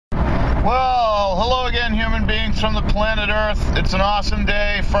Well, hello again, human beings from the planet Earth. It's an awesome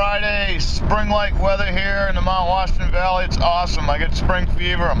day, Friday, spring-like weather here in the Mount Washington Valley. It's awesome. I get spring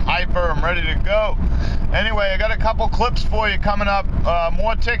fever. I'm hyper. I'm ready to go. Anyway, I got a couple clips for you coming up.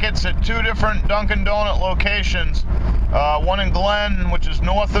 More tickets at two different Dunkin' Donut locations. One in Glen, which is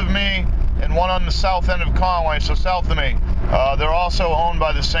north of me, and one on the south end of Conway, so south of me. They're also owned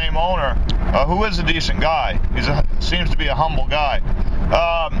by the same owner, who is a decent guy. Seems to be a humble guy.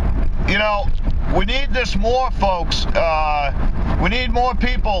 You know, we need this more, folks. We need more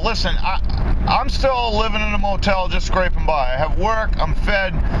people. Listen, I'm still living in a motel, just scraping by. I have work, I'm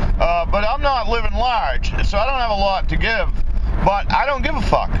fed, but I'm not living large, so I don't have a lot to give. But I don't give a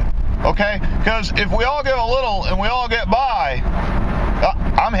fuck, okay? Because if we all give a little and we all get by,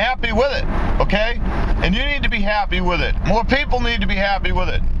 I'm happy with it, okay? And you need to be happy with it. More people need to be happy with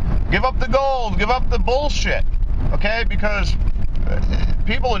it. Give up the gold, give up the bullshit, okay? Because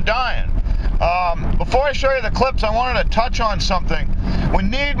people are dying. Before I show you the clips, I wanted to touch on something. We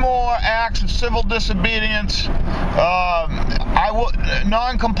need more acts of civil disobedience,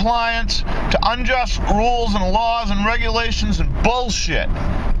 non-compliance to unjust rules and laws and regulations and bullshit.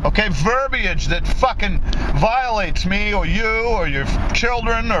 Okay, verbiage that fucking violates me or you or your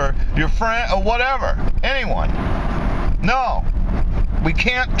children or your friend or whatever. Anyone. No. We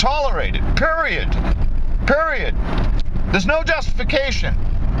can't tolerate it. Period. Period. There's no justification.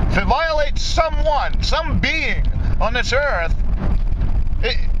 If it violates someone, some being on this earth,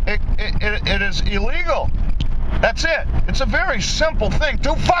 it is illegal. That's it. It's a very simple thing.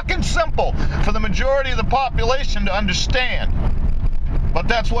 Too fucking simple for the majority of the population to understand. But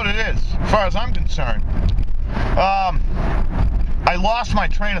that's what it is, as far as I'm concerned. I lost my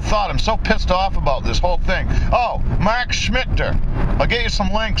train of thought. I'm so pissed off about this whole thing. Oh, Mark Schmitter. I'll get you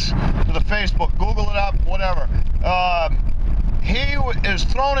some links to the Facebook. Google it up, whatever. He is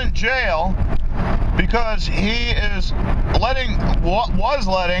thrown in jail because he is was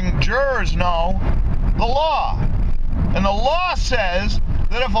letting jurors know the law. And the law says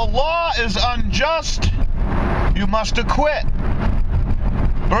that if a law is unjust, you must acquit.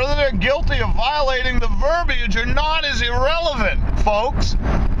 Whether they're guilty of violating the verbiage or not is irrelevant, folks.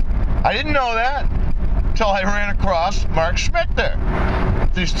 I didn't know that until I ran across Mark Schmitter.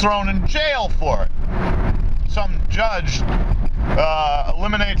 He's thrown in jail for it. Some judge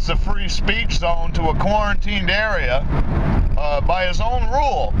eliminates the free speech zone to a quarantined area by his own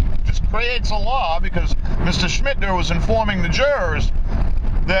rule. Just creates a law because Mr. Schmitter was informing the jurors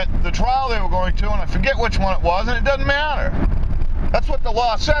that the trial they were going to, and I forget which one it was, and it doesn't matter. That's what the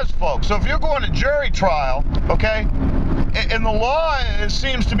law says, folks. So if you're going to jury trial, okay, and the law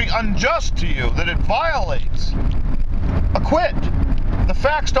seems to be unjust to you, that it violates, acquit. The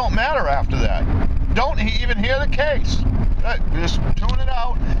facts don't matter after that. Don't even hear the case. Just tune it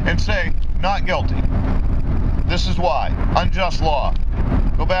out and say, not guilty. This is why. Unjust law.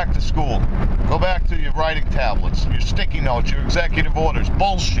 Go back to school. Go back to your writing tablets, your sticky notes, your executive orders.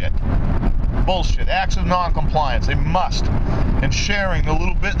 Bullshit. Bullshit. Acts of non-compliance. They must. And sharing the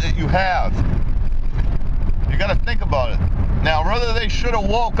little bit that you have. You got to think about it. Now, whether they should have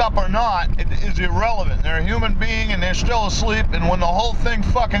woke up or not, it is irrelevant. They're a human being and they're still asleep, and when the whole thing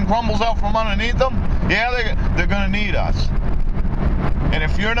fucking crumbles out from underneath them, yeah, they're going to need us. And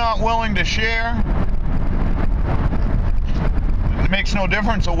if you're not willing to share, it makes no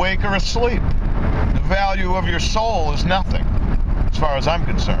difference, awake or asleep. The value of your soul is nothing, as far as I'm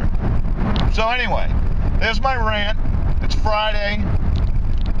concerned. So anyway, there's my rant. It's Friday.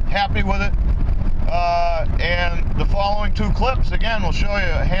 Happy with it. And the following two clips, again, will show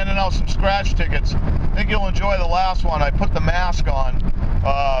you handing out some scratch tickets. I think you'll enjoy the last one. I put the mask on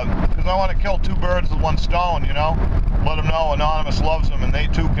because I want to kill two birds with one stone, you know? Let them know Anonymous loves them and they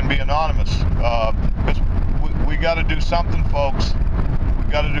too can be anonymous. Because we got to do something, folks.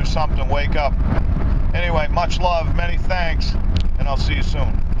 We got to do something. Wake up. Anyway, much love, many thanks, and I'll see you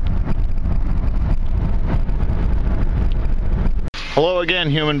soon. Hello again,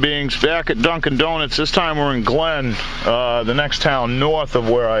 human beings. Back at Dunkin' Donuts. This time we're in Glen, the next town north of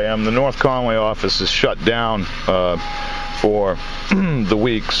where I am. The North Conway office is shut down for the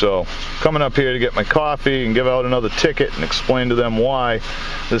week, so coming up here to get my coffee and give out another ticket and explain to them why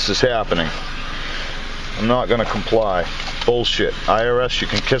this is happening. I'm not going to comply. Bullshit. IRS, you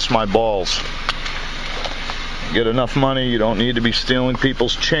can kiss my balls. You get enough money, you don't need to be stealing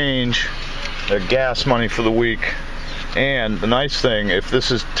people's change, their gas money for the week. And the nice thing, if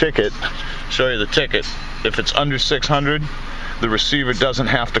this is ticket, show you the ticket, if it's under 600, the receiver doesn't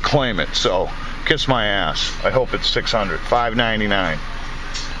have to claim it. So, kiss my ass. I hope it's 600, $5.99.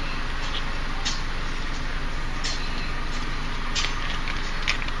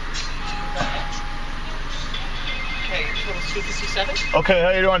 257. Okay, how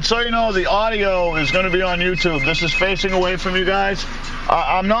you doing? So you know, the audio is going to be on YouTube. This is facing away from you guys.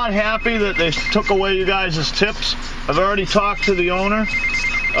 I'm not happy that they took away you guys' tips. I've already talked to the owner.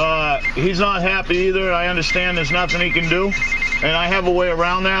 He's not happy either. I understand there's nothing he can do. And I have a way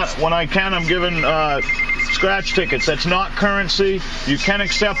around that. When I can, I'm giving scratch tickets. That's not currency. You can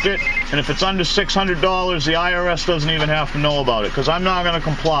accept it. And if it's under $600, the IRS doesn't even have to know about it, because I'm not going to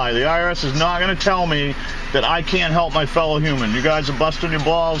comply. The IRS is not going to tell me that I can't help my fellow human. You guys are busting your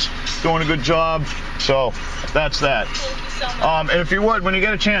balls, doing a good job. So that's that. Thank you so much. And if you would, when you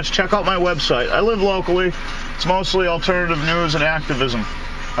get a chance, check out my website. I live locally. It's mostly alternative news and activism.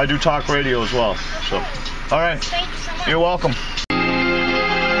 I do talk radio as well. So, all right. Thank you so much. You're welcome.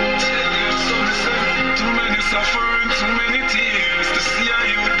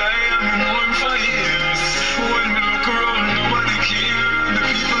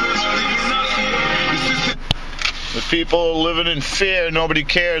 The people are living in fear. Nobody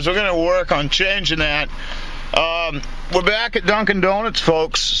cares. We're going to work on changing that. We're back at Dunkin' Donuts,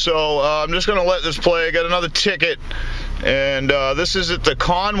 folks, so I'm just going to let this play. I got another ticket, and this is at the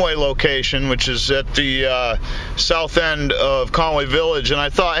Conway location, which is at the south end of Conway Village, and I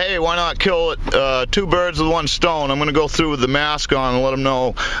thought, hey, why not kill it, two birds with one stone? I'm going to go through with the mask on and let them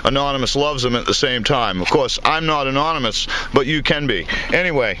know Anonymous loves them at the same time. Of course, I'm not anonymous, but you can be.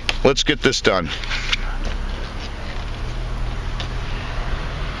 Anyway, let's get this done.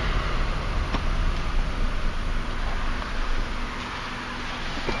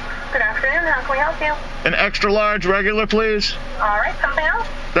 Good afternoon, how can we help you? An extra large regular, please. All right, something else?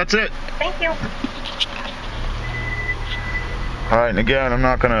 That's it. Thank you. All right, and again, I'm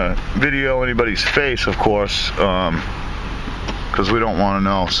not going to video anybody's face, of course, because we don't want to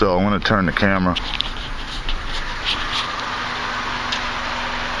know, so I'm going to turn the camera.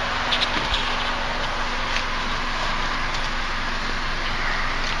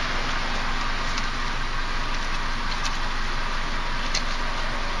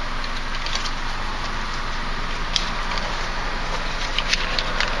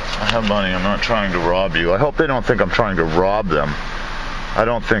 I have money. I'm not trying to rob you. I hope they don't think I'm trying to rob them. I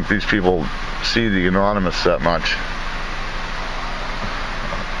don't think these people see the Anonymous that much.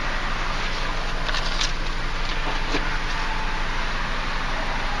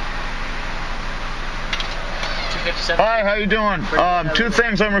 Hi, how you doing? Two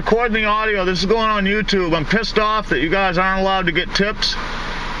things. I'm recording the audio. This is going on YouTube. I'm pissed off that you guys aren't allowed to get tips,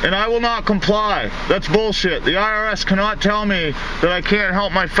 and I will not comply. That's bullshit. The IRS cannot tell me that I can't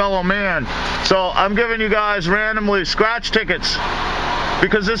help my fellow man. So I'm giving you guys randomly scratch tickets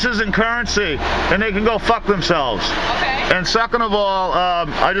because this isn't currency, and they can go fuck themselves. Okay. And second of all,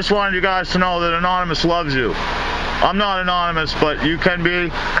 I just wanted you guys to know that Anonymous loves you. I'm not anonymous, but you can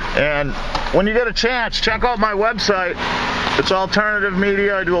be. And when you get a chance, check out my website. It's alternative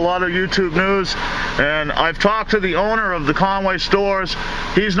media. I do a lot of YouTube news. And I've talked to the owner of the Conway stores.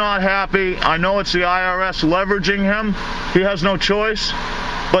 He's not happy. I know it's the IRS leveraging him. He has no choice.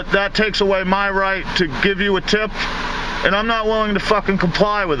 But that takes away my right to give you a tip. And I'm not willing to fucking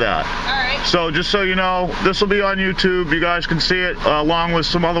comply with that. Alright. So just so you know, this will be on YouTube. You guys can see it along with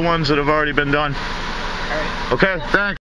some other ones that have already been done. Alright. Okay, thanks.